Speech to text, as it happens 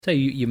Say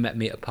you met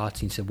me at a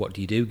party and said, "What do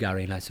you do,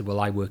 Gary?" And I said,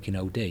 "Well, I work in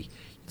OD." You'd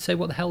say,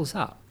 "What the hell's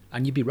that?"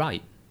 And you'd be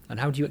right. And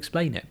how do you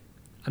explain it?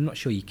 I'm not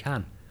sure you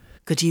can.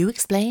 Could you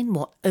explain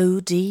what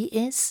OD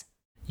is?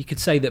 You could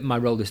say that my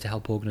role is to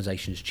help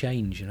organisations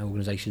change and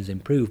organisations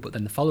improve, but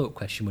then the follow-up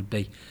question would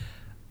be,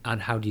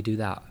 and how do you do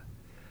that?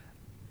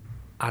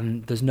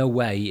 And there's no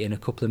way in a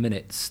couple of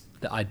minutes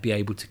that I'd be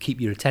able to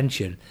keep your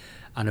attention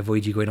and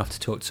avoid you going off to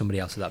talk to somebody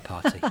else at that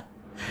party.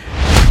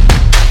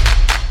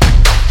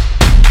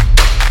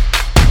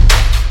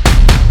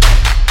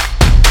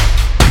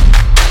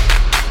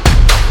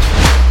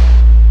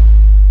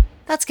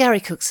 That's Gary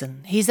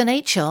Cookson. He's an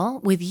HR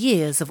with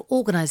years of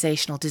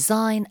organisational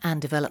design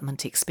and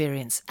development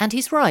experience. And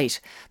he's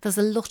right, there's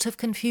a lot of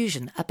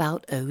confusion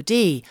about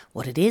OD,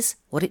 what it is,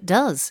 what it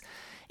does.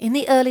 In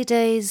the early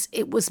days,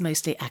 it was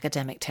mostly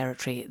academic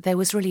territory. There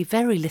was really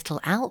very little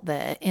out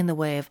there in the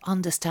way of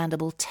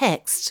understandable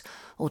texts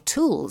or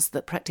tools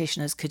that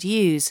practitioners could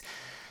use.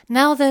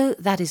 Now, though,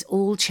 that is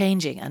all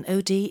changing and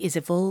OD is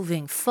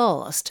evolving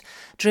fast,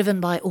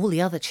 driven by all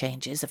the other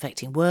changes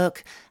affecting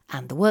work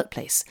and the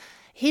workplace.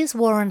 Here's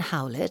Warren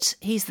Howlett.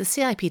 He's the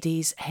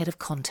CIPD's head of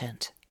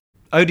content.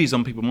 OD is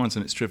on people's minds,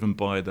 and it's driven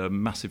by the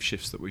massive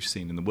shifts that we've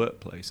seen in the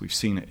workplace. We've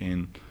seen it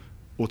in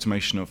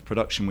automation of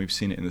production, we've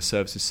seen it in the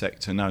services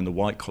sector. Now in the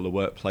white-collar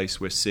workplace,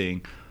 we're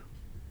seeing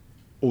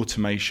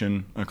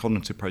automation,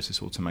 cognitive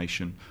process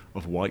automation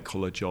of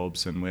white-collar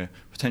jobs, and we're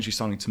potentially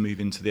starting to move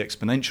into the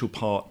exponential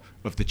part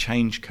of the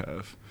change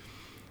curve.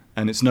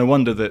 And it's no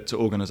wonder that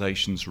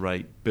organisations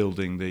rate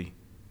building the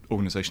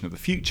organisation of the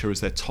future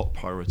as their top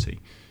priority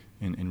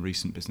in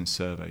recent business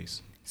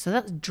surveys. So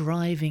that's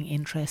driving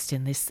interest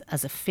in this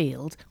as a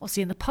field.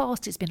 Obviously, in the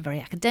past, it's been a very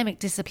academic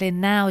discipline.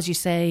 Now, as you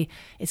say,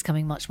 it's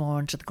coming much more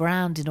onto the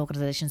ground in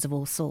organisations of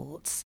all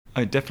sorts.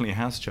 It definitely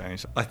has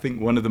changed. I think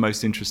one of the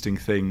most interesting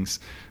things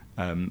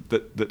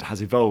that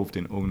has evolved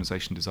in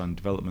organisation design and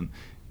development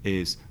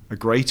is a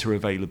greater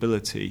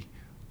availability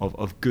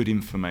of good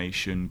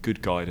information,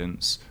 good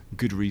guidance,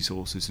 good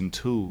resources and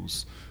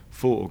tools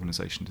for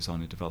organisation design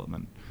and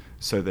development.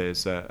 So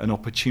there's an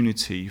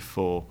opportunity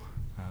for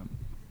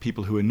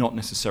people who are not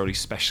necessarily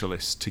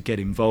specialists to get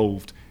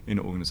involved in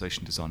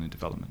organisation design and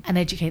development. And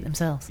educate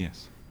themselves.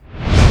 Yes.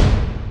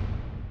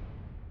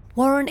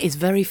 Warren is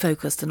very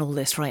focused on all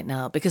this right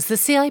now because the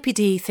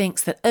CIPD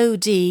thinks that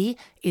OD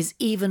is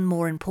even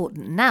more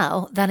important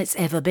now than it's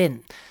ever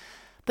been.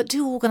 But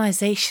do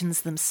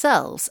organisations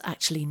themselves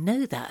actually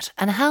know that?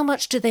 And how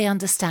much do they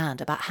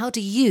understand about how to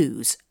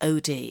use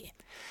OD?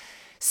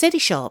 Sadie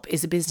Sharp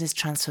is a business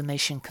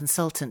transformation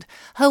consultant.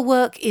 Her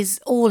work is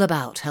all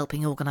about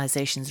helping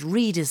organisations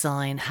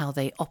redesign how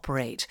they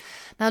operate.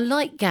 Now,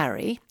 like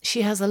Gary,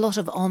 she has a lot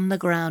of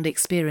on-the-ground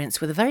experience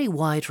with a very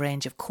wide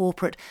range of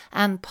corporate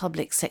and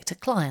public sector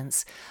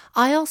clients.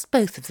 I asked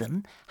both of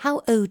them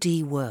how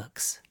OD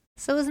works.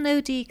 So as an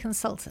OD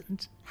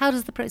consultant, how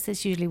does the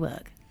process usually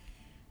work?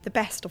 The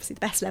best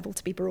level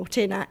to be brought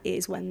in at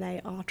is when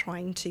they are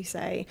trying to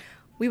say,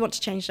 we want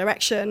to change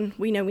direction,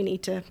 we know we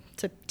need to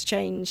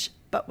change,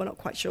 but we're not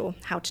quite sure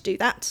how to do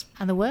that.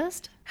 And the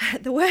worst?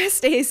 The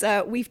worst is,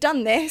 we've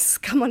done this,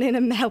 come on in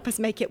and help us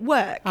make it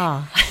work,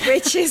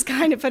 which is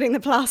kind of putting the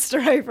plaster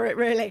over it,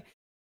 really.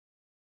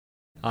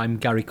 I'm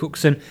Gary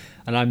Cookson,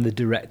 and I'm the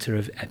Director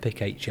of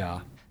Epic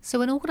HR. So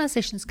when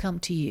organisations come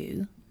to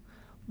you,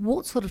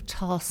 what sort of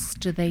tasks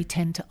do they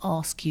tend to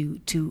ask you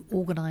to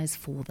organise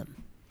for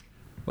them?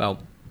 Well,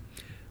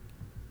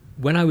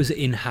 when I was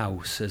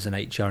in-house as an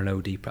HR and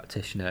OD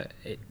practitioner,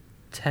 it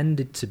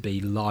tended to be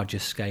larger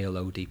scale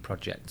OD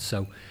projects.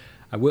 So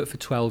I worked for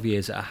 12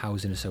 years at a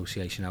housing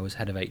association. I was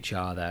head of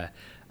HR there,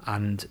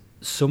 and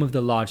some of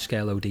the large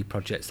scale OD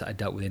projects that I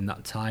dealt with in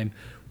that time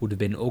would have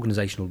been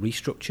organisational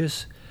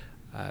restructures,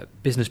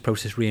 business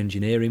process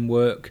re-engineering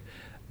work,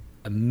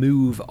 a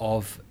move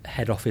of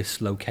head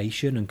office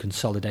location and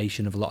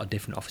consolidation of a lot of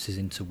different offices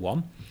into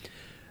one,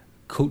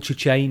 culture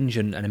change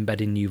and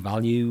embedding new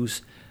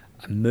values,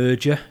 a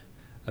merger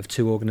of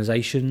two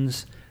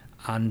organisations,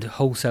 and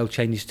wholesale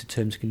changes to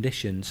terms and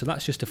conditions. So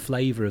that's just a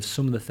flavour of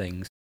some of the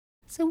things.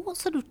 So what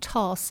sort of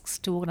tasks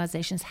do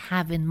organisations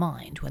have in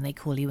mind when they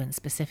call you in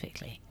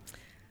specifically?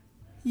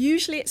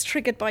 Usually it's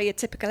triggered by your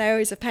typical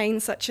areas of pain,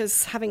 such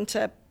as having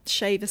to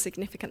shave a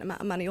significant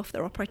amount of money off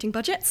their operating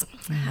budgets,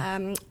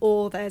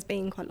 or there's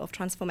been quite a lot of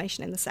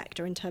transformation in the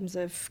sector in terms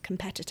of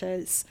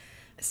competitors,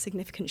 a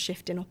significant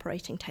shift in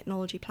operating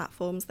technology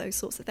platforms, those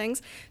sorts of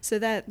things. So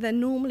they're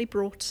normally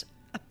brought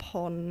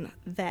upon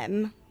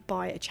them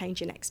by a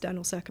change in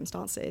external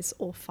circumstances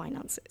or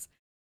finances.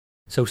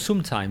 So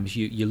sometimes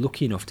you're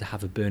lucky enough to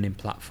have a burning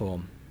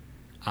platform,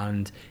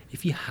 and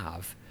if you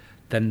have,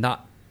 then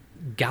that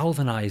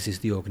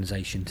galvanises the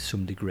organisation to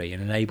some degree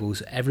and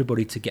enables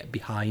everybody to get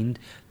behind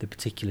the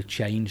particular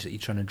change that you're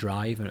trying to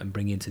drive and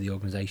bring into the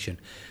organisation.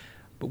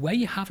 But where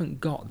you haven't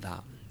got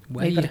that,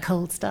 where you've got a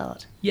cold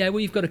start. Yeah, well,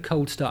 you've got a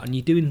cold start and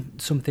you're doing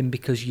something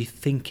because you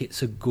think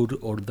it's a good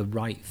or the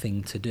right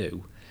thing to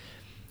do,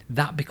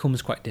 that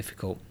becomes quite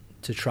difficult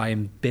to try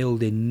and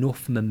build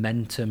enough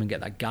momentum and get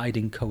that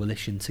guiding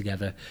coalition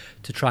together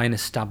to try and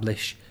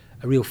establish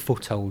a real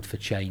foothold for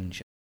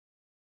change?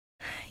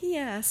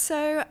 Yeah,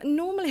 so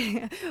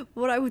normally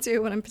what I would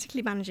do when I'm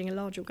particularly managing a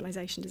large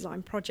organisation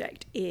design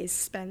project is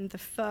spend the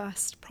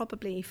first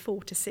probably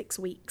 4 to 6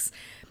 weeks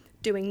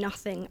doing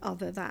nothing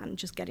other than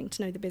just getting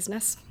to know the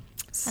business.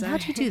 And how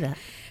do you do that?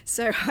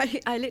 So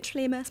I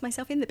literally immerse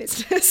myself in the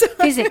business.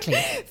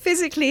 Physically?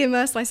 Physically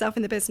immerse myself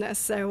in the business.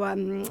 So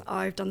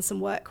I've done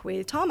some work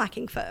with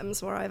tarmacking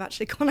firms where I've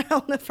actually gone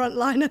out on the front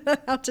line and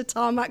learned how to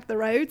tarmac the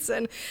roads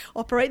and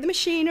operate the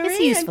machinery. It's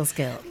a useful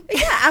skill.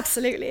 Yeah,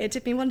 absolutely. It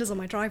did me wonders on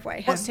my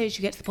driveway. What stage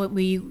do you get to the point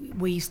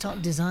where you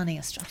start designing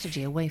a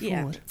strategy, a way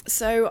forward?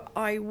 So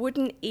I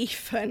wouldn't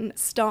even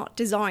start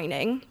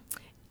designing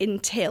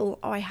until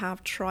I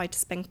have tried to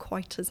spend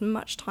quite as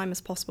much time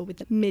as possible with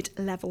the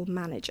mid-level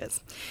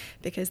managers.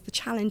 Because the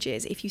challenge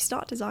is, if you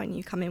start designing,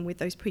 you come in with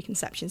those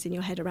preconceptions in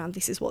your head around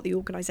this is what the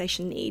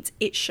organisation needs,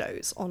 it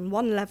shows on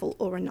one level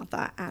or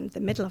another, and the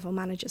mid-level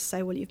managers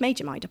say, well, you've made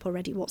your mind up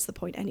already, what's the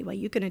point anyway?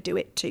 You're going to do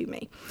it to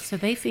me. So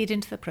they feed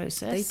into the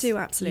process. They do,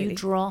 absolutely. You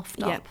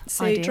draft up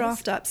so ideas. You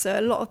draft up. So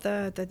a lot of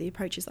the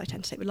approaches I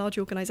tend to take with large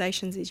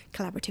organisations is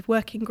collaborative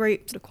working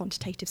groups,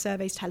 quantitative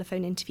surveys,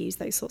 telephone interviews,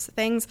 those sorts of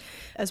things,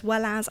 as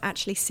well as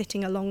actually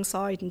sitting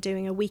alongside and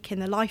doing a week in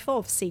the life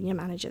of senior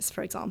managers,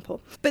 for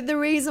example. But the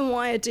reason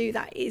why I do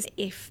that is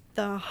if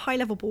the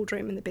high-level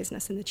boardroom in the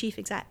business and the chief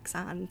execs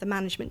and the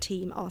management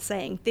team are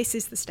saying, this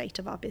is the state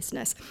of our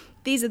business,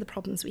 these are the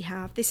problems we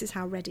have, this is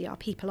how ready our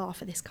people are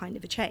for this kind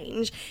of a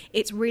change,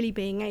 it's really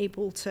being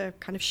able to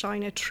kind of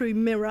shine a true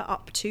mirror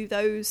up to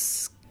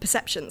those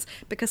perceptions,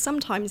 because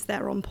sometimes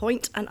they're on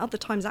point and other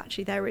times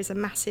actually there is a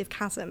massive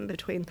chasm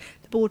between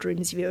the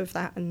boardroom's view of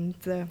that and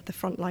the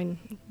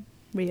frontline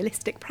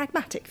realistic,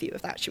 pragmatic view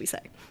of that, should we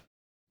say.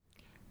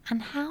 And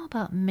how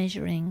about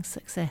measuring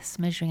success,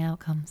 measuring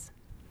outcomes?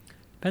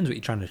 Depends what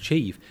you're trying to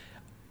achieve.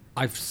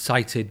 I've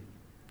cited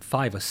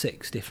 5 or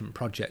 6 different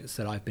projects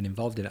that I've been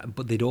involved in,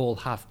 but they'd all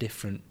have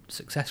different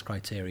success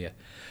criteria.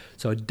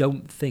 So I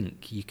don't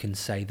think you can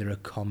say there are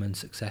common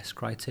success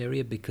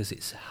criteria because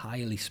it's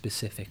highly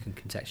specific and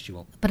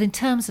contextual. But in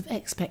terms of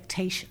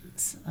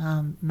expectations,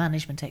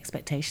 management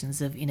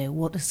expectations of,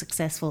 what a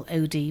successful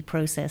OD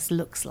process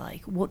looks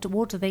like, what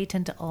do they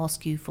tend to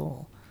ask you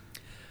for?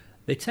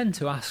 They tend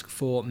to ask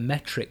for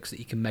metrics that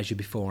you can measure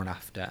before and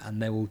after,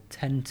 and they will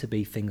tend to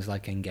be things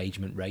like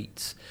engagement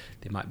rates.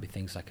 They might be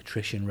things like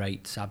attrition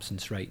rates,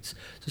 absence rates,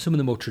 so some of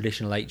the more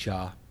traditional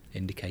HR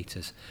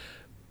indicators.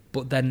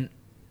 But then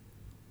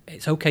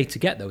it's okay to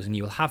get those, and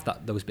you'll have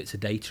those bits of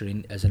data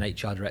in as an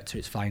HR director.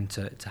 It's fine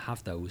to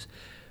have those.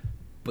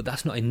 But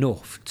that's not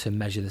enough to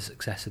measure the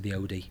success of the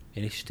OD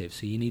initiative.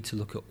 So you need to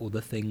look at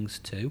other things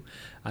too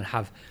and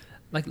have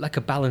like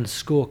a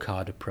balanced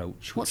scorecard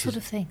approach. What sort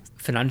of things?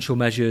 Financial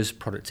measures,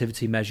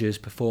 productivity measures,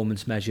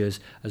 performance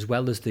measures, as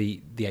well as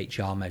the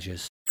HR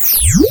measures.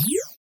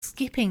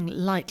 Skipping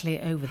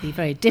lightly over the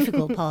very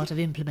difficult part of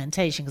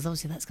implementation, because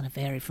obviously that's going to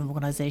vary from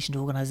organisation to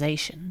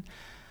organisation.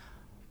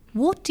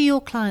 What do your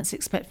clients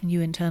expect from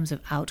you in terms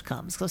of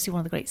outcomes? Because obviously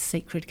one of the great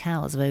sacred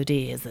cows of OD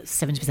is that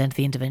 70% of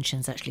the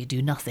interventions actually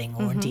do nothing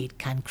or indeed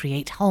can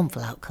create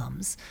harmful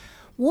outcomes.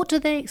 What do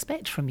they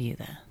expect from you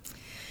there?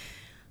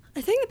 I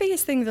think the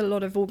biggest thing that a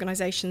lot of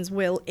organisations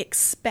will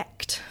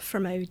expect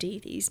from OD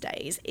these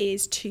days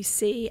is to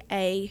see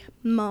a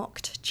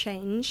marked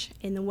change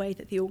in the way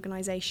that the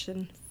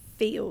organisation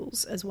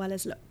feels as well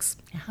as looks.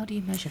 How do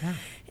you measure that?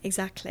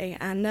 Exactly.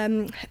 And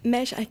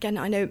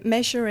I know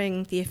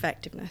measuring the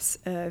effectiveness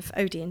of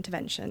OD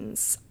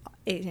interventions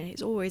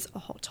is always a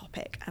hot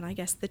topic, and I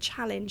guess the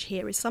challenge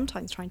here is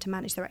sometimes trying to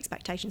manage their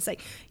expectations. Say,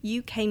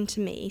 you came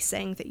to me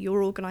saying that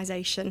your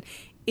organisation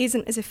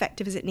isn't as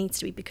effective as it needs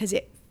to be because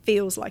it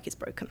feels like it's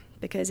broken,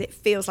 because it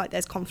feels like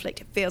there's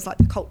conflict, it feels like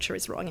the culture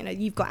is wrong.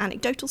 You've got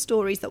anecdotal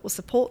stories that will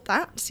support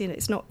that.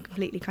 It's not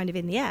completely kind of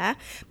in the air,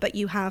 but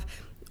you have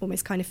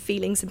almost kind of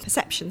feelings and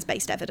perceptions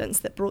based evidence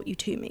that brought you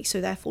to me.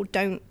 So therefore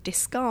don't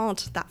discard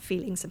that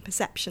feelings and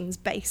perceptions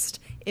based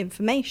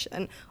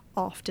information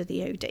after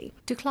the OD.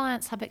 Do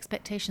clients have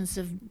expectations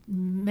of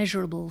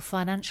measurable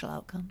financial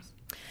outcomes?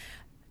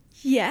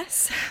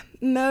 Yes,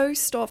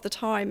 most of the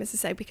time, as I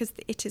say, because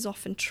it is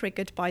often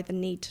triggered by the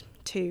need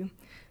to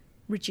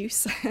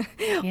reduce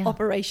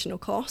operational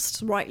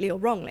costs, rightly or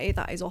wrongly,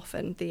 that is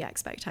often the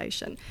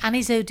expectation. And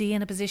is OD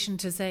in a position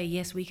to say,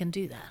 yes, we can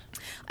do that?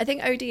 I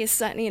think OD is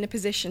certainly in a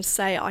position to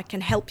say, I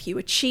can help you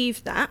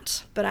achieve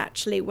that, but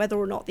actually whether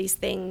or not these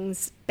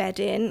things bed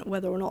in,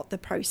 whether or not the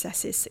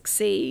processes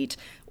succeed,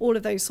 all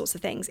of those sorts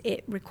of things,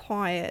 it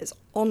requires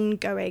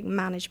ongoing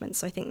management.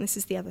 So I think this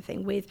is the other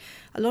thing with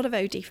a lot of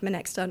OD from an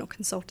external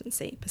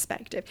consultancy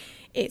perspective.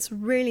 It's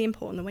really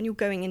important that when you're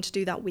going in to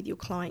do that with your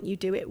client, you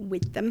do it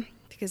with them,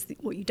 because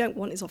what you don't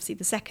want is obviously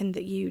the second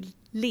that you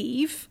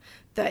leave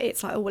that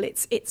it's like, oh, well,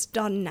 it's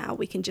done now,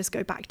 we can just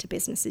go back to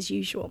business as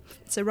usual.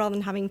 So rather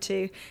than having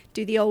to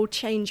do the old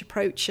change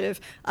approach of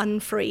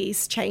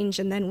unfreeze, change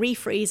and then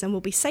refreeze and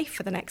we'll be safe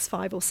for the next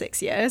 5 or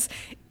 6 years,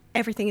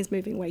 everything is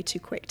moving way too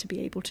quick to be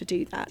able to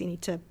do that. You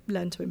need to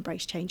learn to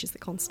embrace change as the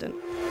constant.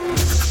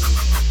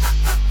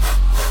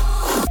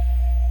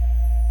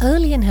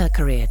 Early in her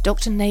career,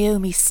 Dr.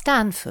 Naomi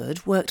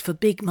Stanford worked for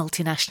big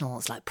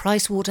multinationals like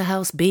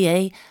Pricewaterhouse,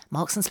 BA,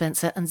 Marks &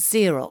 Spencer and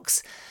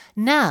Xerox.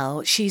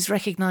 Now she's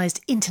recognised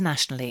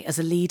internationally as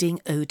a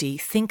leading OD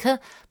thinker,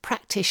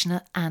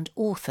 practitioner and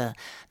author.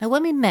 Now,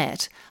 when we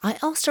met, I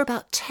asked her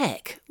about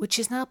tech, which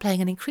is now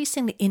playing an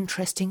increasingly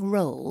interesting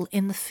role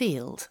in the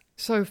field.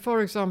 So,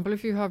 for example,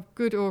 if you have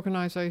good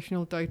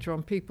organisational data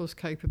on people's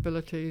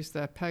capabilities,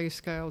 their pay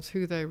scales,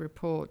 who they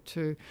report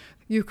to,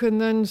 you can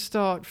then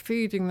start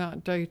feeding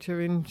that data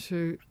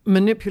into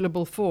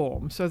manipulable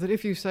form, so that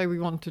if you say we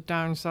want to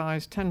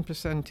downsize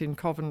 10% in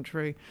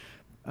Coventry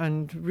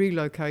and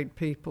relocate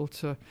people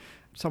to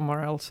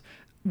somewhere else,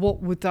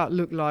 what would that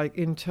look like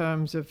in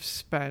terms of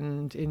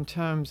spend, in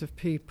terms of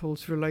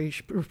people's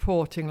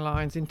reporting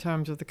lines, in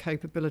terms of the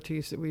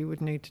capabilities that we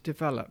would need to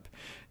develop?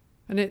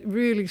 And it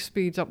really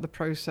speeds up the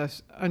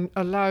process and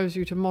allows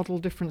you to model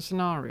different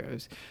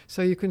scenarios.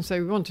 So you can say,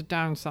 we want to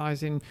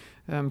downsize in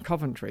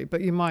Coventry,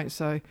 but you might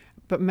say,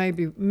 but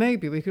maybe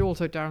we could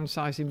also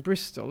downsize in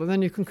Bristol, and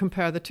then you can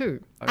compare the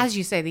two. As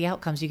you say, the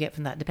outcomes you get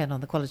from that depend on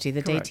the quality of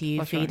the Correct. data you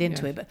That's feed right,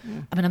 into yes. it. But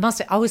Yeah. I mean, I must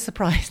say, I was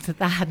surprised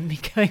that hadn't been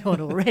going on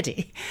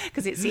already,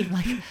 because it seemed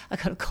like a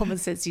kind of common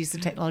sense use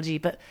of technology.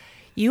 But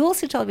you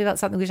also told me about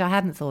something which I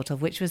hadn't thought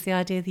of, which was the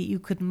idea that you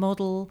could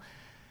model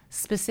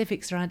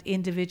specifics around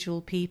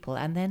individual people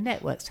and their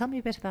networks. Tell me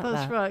a bit about that.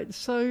 That's right.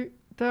 So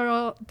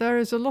there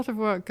is a lot of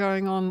work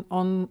going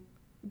on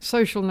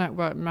social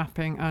network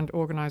mapping and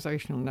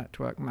organisational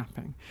network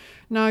mapping.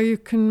 Now, you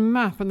can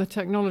map, and the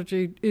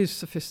technology is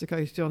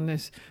sophisticated on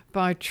this,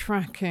 by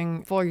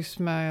tracking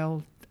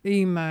voicemail,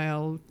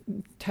 email,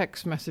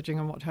 text messaging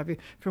and what have you,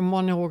 from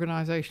one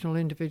organisational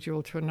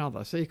individual to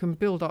another. So you can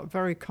build up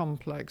very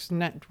complex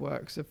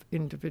networks of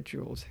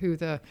individuals who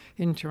they're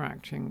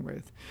interacting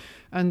with.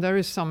 And there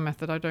is some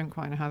method, I don't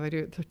quite know how they do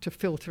it, to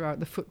filter out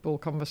the football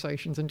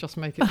conversations and just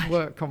make it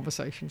work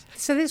conversations.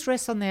 So this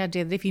rests on the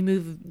idea that if you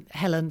move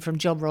Helen from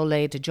job role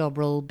A to job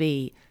role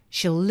B,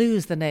 she'll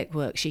lose the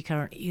network she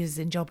currently uses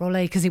in job role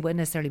A because it won't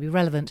necessarily be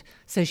relevant,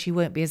 so she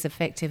won't be as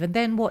effective. And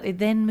then what? It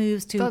then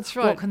moves to That's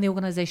right. What can the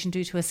organisation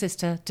do to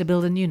assist her to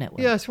build a new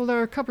network? Yes, well, there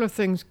are a couple of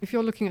things. If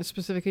you're looking at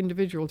specific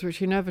individuals,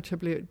 which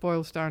inevitably it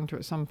boils down to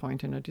at some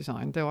point in a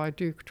design, though I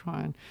do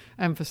try and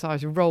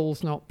emphasise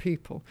roles, not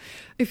people.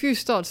 If you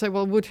start to say,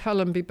 well, would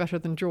Helen be better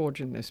than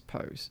George in this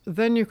post?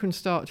 Then you can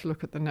start to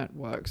look at the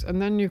networks,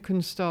 and then you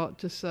can start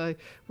to say,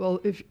 well,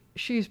 if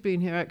she's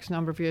been here X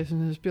number of years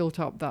and has built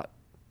up that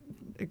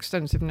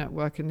extensive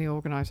network in the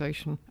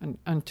organisation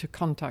and to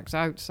contacts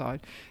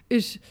outside,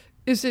 is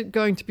it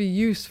going to be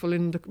useful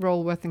in the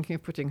role we're thinking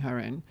of putting her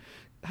in?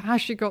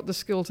 Has she got the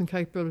skills and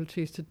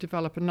capabilities to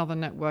develop another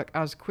network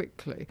as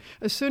quickly?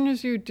 As soon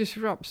as you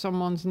disrupt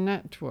someone's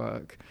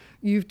network,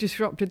 you've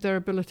disrupted their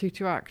ability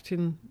to act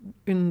in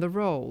the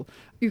role.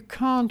 You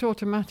can't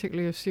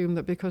automatically assume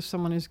that because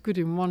someone is good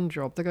in one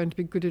job, they're going to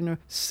be good in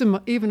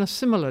even a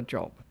similar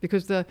job,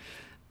 because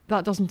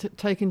that doesn't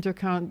take into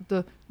account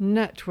the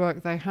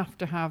network they have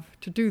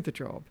to do the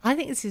job. I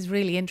think this is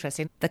really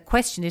interesting. The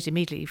question it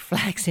immediately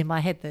flags in my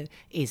head though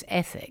is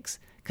ethics,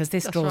 because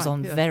this That's draws right,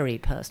 on yes. very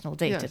personal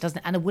data, Yes. doesn't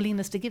it? And a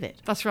willingness to give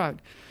it. That's right.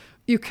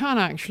 You can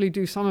actually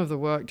do some of the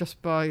work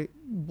just by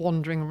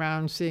wandering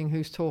around, seeing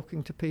who's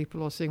talking to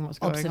people or seeing what's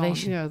going on.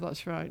 Observation. Yeah,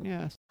 that's right,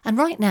 yes. And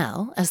right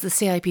now, as the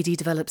CIPD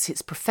develops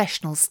its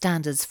professional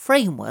standards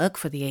framework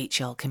for the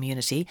HR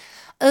community,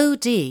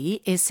 OD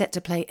is set to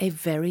play a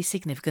very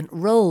significant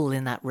role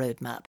in that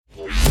roadmap.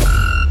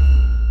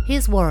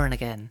 Here's Warren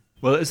again.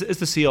 Well, as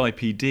the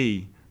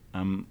CIPD,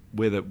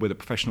 we're the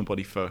professional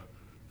body for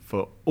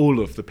all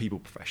of the people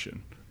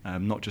profession,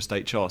 not just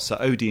HR. So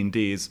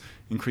OD&D is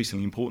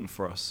increasingly important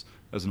for us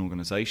as an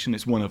organisation.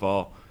 It's one of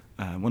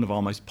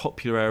our most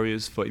popular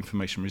areas for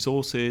information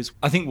resources.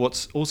 I think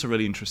what's also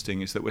really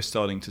interesting is that we're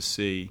starting to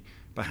see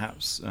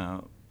perhaps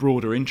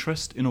broader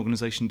interest in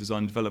organisation design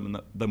and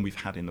development than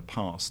we've had in the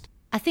past.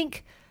 I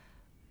think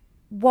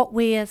what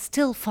we're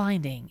still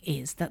finding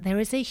is that there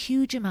is a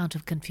huge amount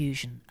of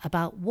confusion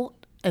about what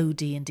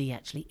OD&D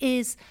actually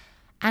is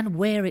and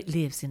where it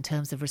lives in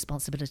terms of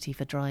responsibility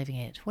for driving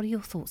it. What are your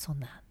thoughts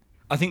on that?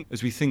 I think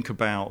as we think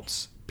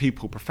about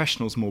people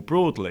professionals more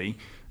broadly,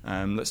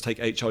 let's take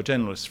HR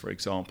generalists, for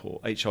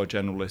example. HR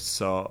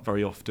generalists are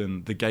very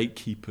often the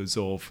gatekeepers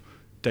of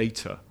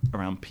data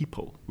around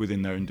people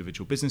within their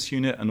individual business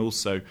unit, and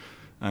also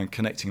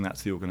connecting that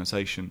to the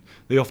organisation.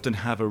 They often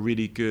have a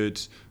really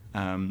good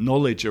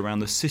knowledge around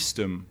the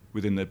system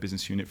within their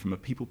business unit from a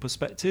people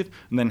perspective,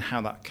 and then how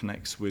that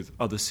connects with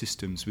other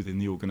systems within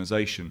the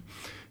organisation.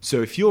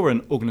 So if you're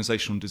an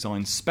organisational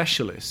design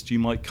specialist, you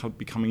might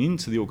be coming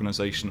into the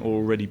organisation or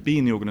already be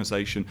in the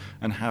organisation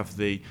and have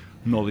the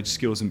knowledge,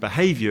 skills and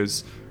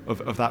behaviours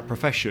of that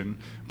profession,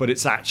 but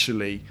it's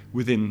actually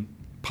within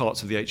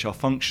parts of the HR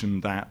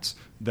function that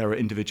there are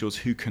individuals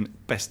who can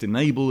best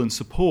enable and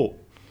support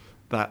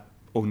that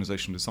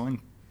organisational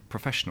design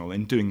professional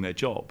in doing their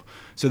job.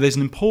 So there's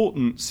an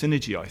important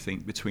synergy, I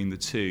think, between the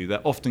two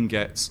that often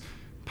gets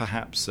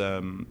perhaps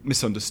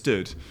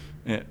misunderstood,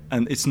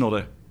 and it's not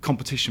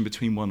competition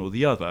between one or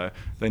the other.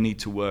 They need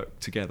to work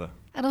together.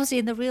 And obviously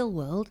in the real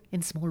world,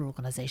 in smaller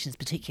organisations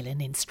particularly,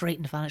 and in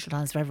straightened financial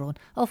times for everyone,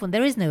 often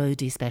there is no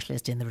OD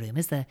specialist in the room,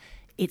 is there?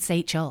 It's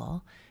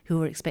HR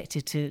who are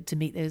expected to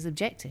meet those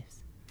objectives.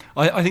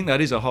 I think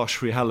that is a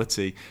harsh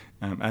reality,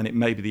 and it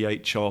may be the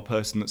HR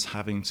person that's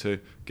having to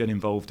get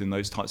involved in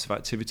those types of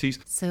activities.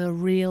 So a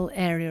real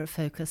area of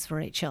focus for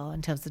HR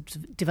in terms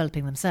of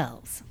developing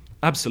themselves.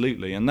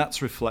 Absolutely, and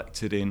that's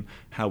reflected in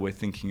how we're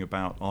thinking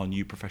about our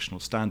new professional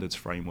standards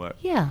framework.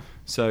 Yeah.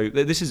 So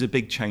this is a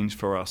big change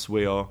for us.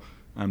 We are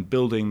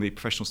building the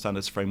professional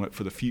standards framework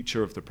for the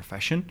future of the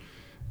profession.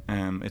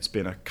 It's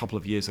been a couple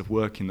of years of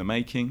work in the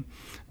making,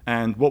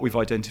 and what we've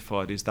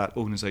identified is that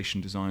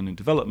organisation design and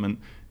development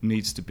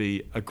needs to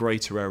be a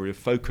greater area of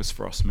focus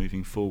for us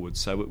moving forward.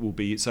 So it will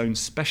be its own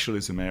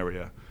specialism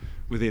area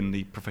within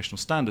the professional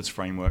standards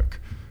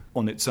framework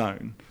on its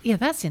own. Yeah,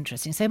 that's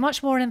interesting. So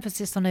much more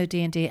emphasis on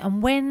OD&D.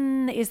 And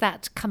when is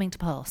that coming to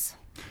pass?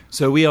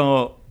 So we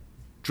are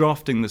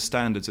drafting the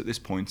standards at this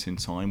point in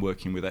time,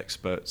 working with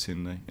experts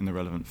in the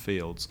relevant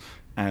fields,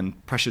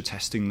 and pressure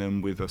testing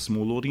them with a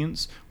small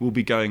audience. We'll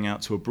be going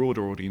out to a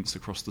broader audience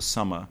across the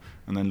summer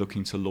and then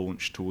looking to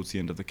launch towards the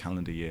end of the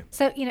calendar year.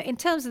 So, in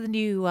terms of the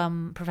new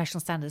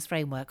professional standards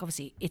framework,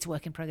 obviously it's a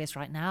work in progress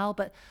right now,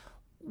 but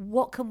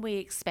what can we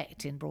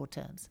expect in broad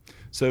terms?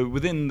 So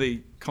within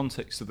the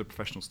context of the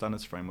professional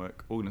standards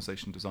framework,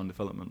 organisation design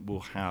development will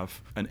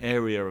have an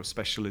area of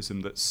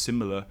specialism that's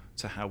similar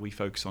to how we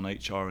focus on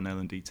HR and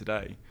L&D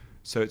today.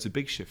 So it's a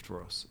big shift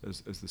for us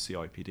as the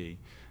CIPD.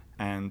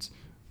 And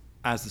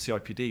as the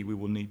CIPD, we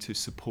will need to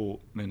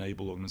support and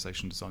enable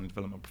organisation design and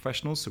development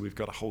professionals. So we've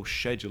got a whole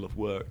schedule of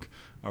work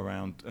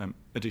around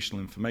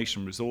additional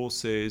information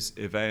resources,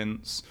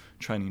 events,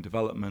 training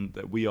development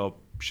that we are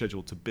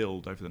scheduled to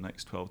build over the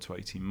next 12 to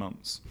 18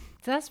 months.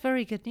 So that's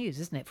very good news,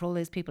 isn't it, for all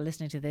those people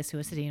listening to this who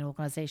are sitting in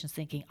organisations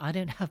thinking, I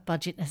don't have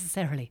budget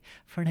necessarily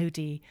for an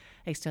OD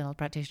external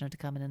practitioner to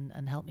come in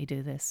and help me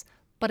do this.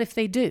 But if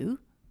they do,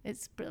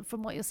 it's,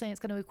 from what you're saying,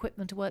 it's going to equip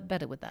them to work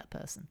better with that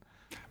person.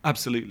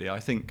 Absolutely. I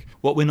think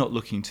what we're not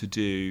looking to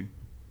do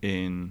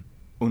in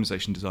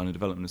organisation design and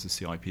development as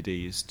the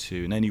CIPD is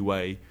to in any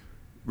way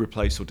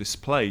replace or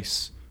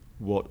displace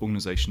what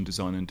organisation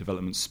design and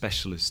development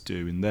specialists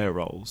do in their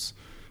roles.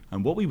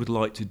 And what we would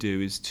like to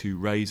do is to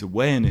raise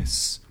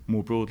awareness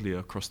more broadly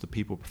across the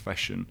people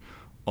profession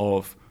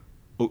of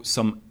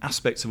some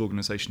aspects of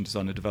organisation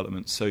design and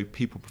development so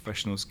people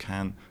professionals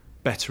can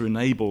better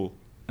enable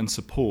and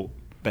support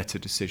better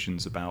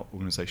decisions about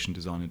organisation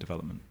design and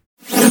development.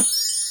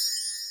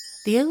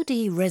 The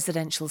OD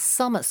Residential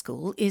Summer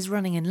School is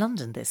running in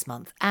London this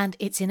month, and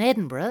it's in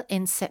Edinburgh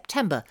in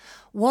September.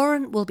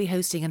 Warren will be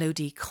hosting an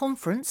OD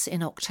conference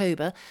in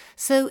October,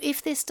 so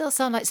if this does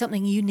sound like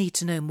something you need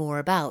to know more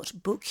about,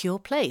 book your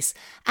place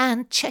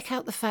and check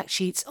out the fact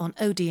sheets on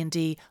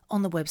OD&D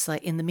on the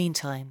website in the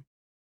meantime.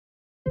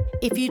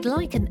 If you'd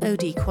like an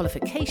OD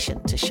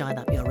qualification to shine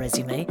up your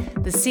resume,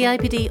 the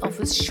CIPD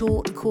offers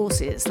short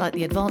courses like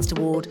the Advanced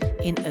Award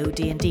in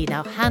OD&D.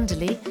 Now,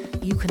 handily,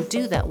 you can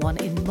do that one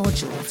in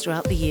modules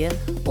throughout the year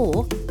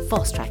or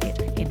fast-track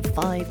it in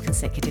 5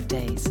 consecutive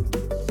days.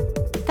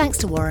 Thanks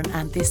to Warren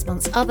and this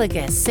month's other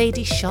guests,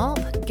 Sadie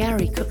Sharp,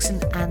 Gary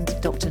Cookson and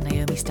Dr.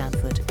 Naomi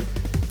Stanford.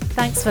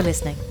 Thanks for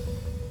listening.